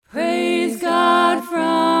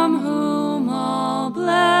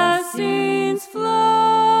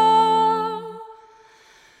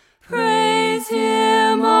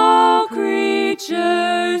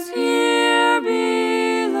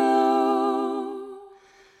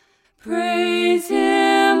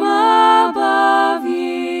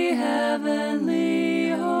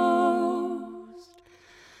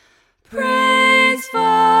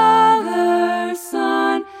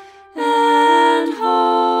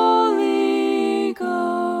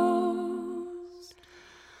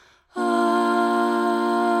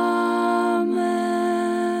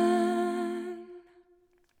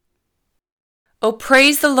O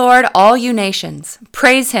praise the Lord, all you nations.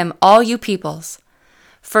 Praise him, all you peoples.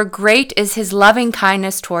 For great is his loving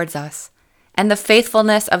kindness towards us, and the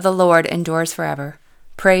faithfulness of the Lord endures forever.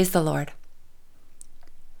 Praise the Lord.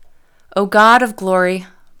 O God of glory,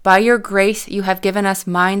 by your grace you have given us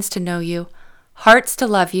minds to know you, hearts to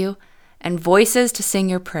love you, and voices to sing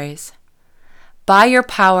your praise. By your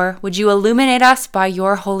power would you illuminate us by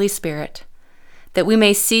your Holy Spirit, that we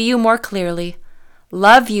may see you more clearly,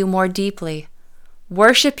 love you more deeply,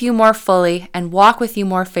 worship you more fully, and walk with you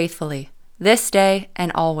more faithfully, this day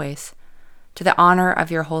and always, to the honor of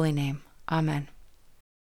your holy name. Amen.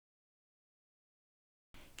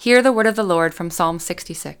 Hear the word of the Lord from Psalm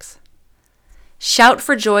 66. Shout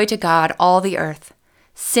for joy to God, all the earth.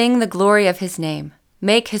 Sing the glory of his name.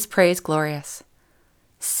 Make his praise glorious.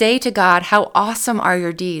 Say to God, how awesome are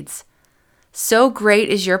your deeds. So great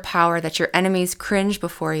is your power that your enemies cringe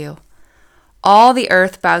before you. All the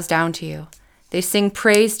earth bows down to you. They sing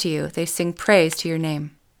praise to you. They sing praise to your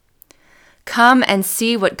name. Come and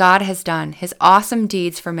see what God has done, his awesome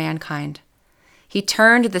deeds for mankind. He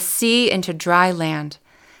turned the sea into dry land.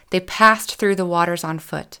 They passed through the waters on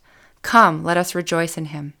foot. Come, let us rejoice in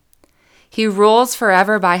him. He rules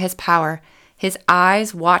forever by his power. His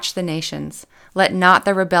eyes watch the nations. Let not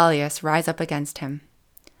the rebellious rise up against him.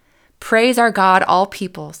 Praise our God, all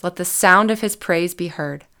peoples. Let the sound of his praise be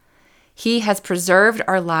heard. He has preserved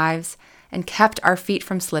our lives and kept our feet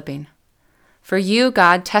from slipping. For you,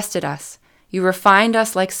 God, tested us. You refined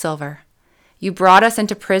us like silver. You brought us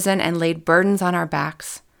into prison and laid burdens on our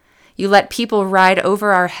backs. You let people ride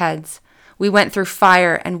over our heads. We went through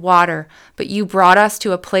fire and water, but you brought us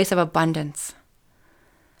to a place of abundance.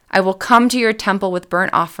 I will come to your temple with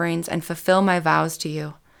burnt offerings and fulfill my vows to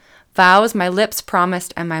you, vows my lips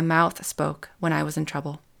promised and my mouth spoke when I was in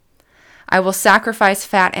trouble. I will sacrifice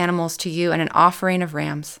fat animals to you and an offering of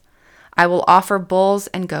rams. I will offer bulls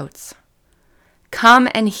and goats. Come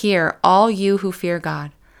and hear, all you who fear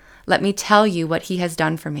God. Let me tell you what he has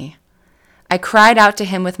done for me. I cried out to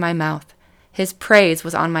him with my mouth. His praise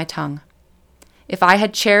was on my tongue. If I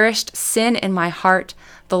had cherished sin in my heart,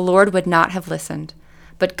 the Lord would not have listened.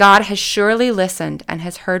 But God has surely listened and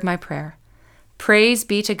has heard my prayer. Praise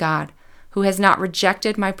be to God, who has not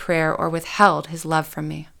rejected my prayer or withheld his love from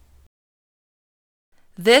me.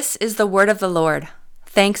 This is the word of the Lord.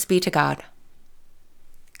 Thanks be to God.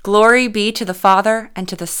 Glory be to the Father, and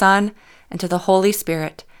to the Son, and to the Holy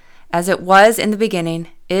Spirit, as it was in the beginning,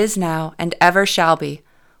 is now, and ever shall be,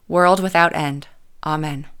 world without end.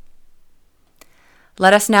 Amen.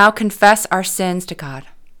 Let us now confess our sins to God.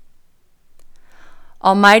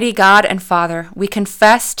 Almighty God and Father, we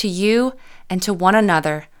confess to you and to one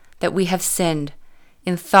another that we have sinned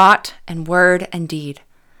in thought and word and deed,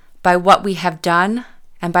 by what we have done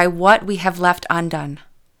and by what we have left undone.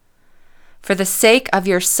 For the sake of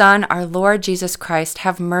your Son, our Lord Jesus Christ,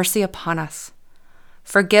 have mercy upon us.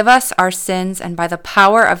 Forgive us our sins, and by the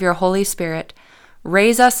power of your Holy Spirit,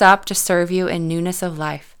 raise us up to serve you in newness of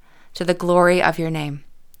life, to the glory of your name.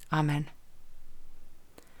 Amen.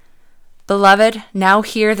 Beloved, now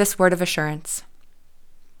hear this word of assurance.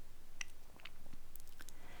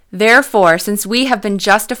 Therefore, since we have been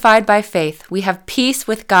justified by faith, we have peace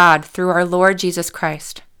with God through our Lord Jesus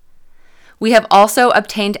Christ. We have also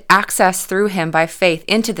obtained access through him by faith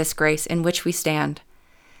into this grace in which we stand,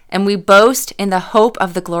 and we boast in the hope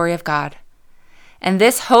of the glory of God. And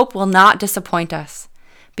this hope will not disappoint us,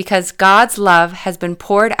 because God's love has been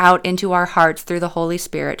poured out into our hearts through the Holy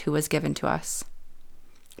Spirit who was given to us.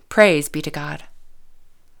 Praise be to God.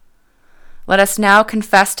 Let us now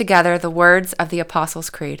confess together the words of the Apostles'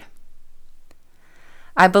 Creed.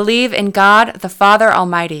 I believe in God, the Father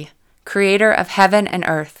Almighty, creator of heaven and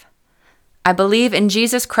earth. I believe in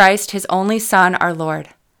Jesus Christ, his only Son, our Lord.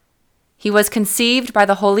 He was conceived by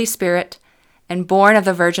the Holy Spirit and born of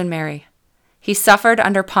the Virgin Mary. He suffered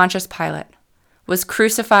under Pontius Pilate, was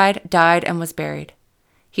crucified, died, and was buried.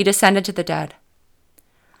 He descended to the dead.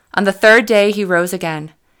 On the third day he rose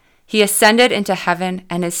again. He ascended into heaven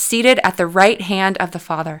and is seated at the right hand of the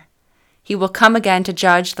Father. He will come again to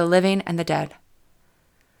judge the living and the dead.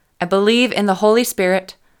 I believe in the Holy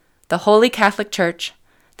Spirit, the Holy Catholic Church,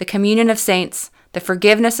 the communion of saints, the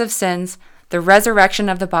forgiveness of sins, the resurrection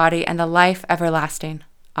of the body, and the life everlasting.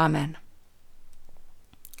 Amen.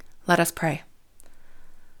 Let us pray.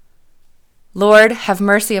 Lord, have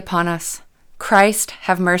mercy upon us. Christ,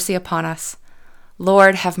 have mercy upon us.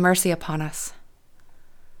 Lord, have mercy upon us.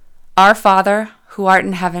 Our Father, who art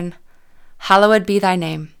in heaven, hallowed be thy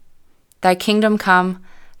name. Thy kingdom come,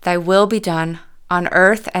 thy will be done, on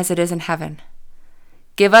earth as it is in heaven.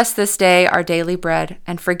 Give us this day our daily bread,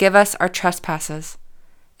 and forgive us our trespasses,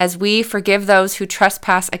 as we forgive those who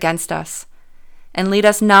trespass against us. And lead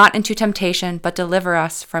us not into temptation, but deliver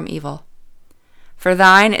us from evil. For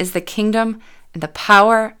thine is the kingdom, and the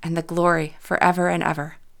power, and the glory, forever and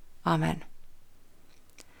ever. Amen.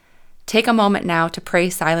 Take a moment now to pray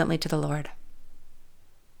silently to the Lord.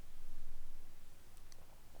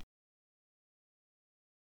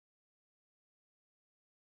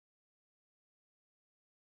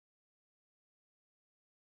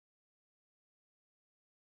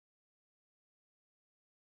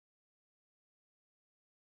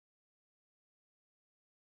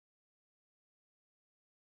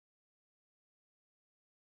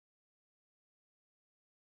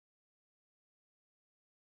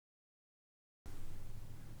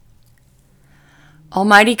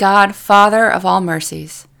 Almighty God, Father of all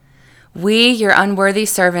mercies, we, your unworthy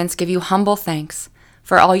servants, give you humble thanks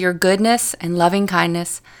for all your goodness and loving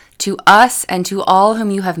kindness to us and to all whom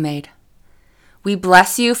you have made. We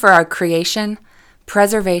bless you for our creation,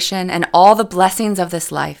 preservation, and all the blessings of this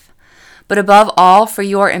life, but above all for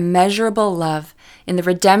your immeasurable love in the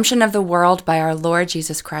redemption of the world by our Lord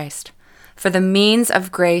Jesus Christ, for the means of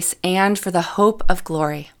grace and for the hope of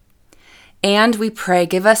glory. And we pray,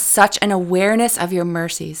 give us such an awareness of your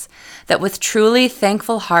mercies that with truly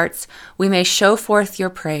thankful hearts we may show forth your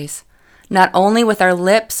praise, not only with our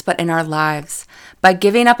lips but in our lives, by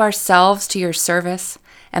giving up ourselves to your service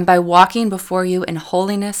and by walking before you in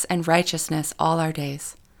holiness and righteousness all our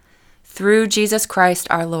days. Through Jesus Christ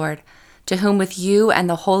our Lord, to whom with you and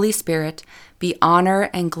the Holy Spirit be honor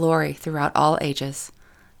and glory throughout all ages.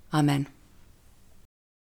 Amen.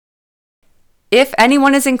 If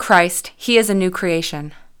anyone is in Christ, he is a new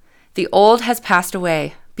creation. The old has passed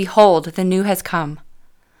away. Behold, the new has come.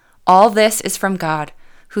 All this is from God,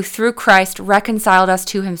 who through Christ reconciled us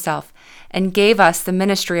to himself and gave us the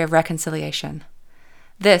ministry of reconciliation.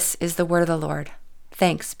 This is the word of the Lord.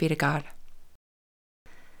 Thanks be to God.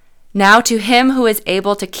 Now to him who is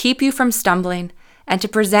able to keep you from stumbling and to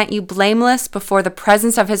present you blameless before the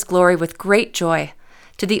presence of his glory with great joy,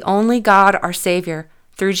 to the only God our Savior,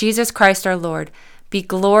 through Jesus Christ our Lord, be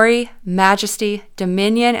glory, majesty,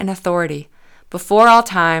 dominion, and authority, before all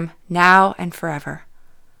time, now and forever.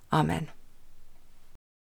 Amen.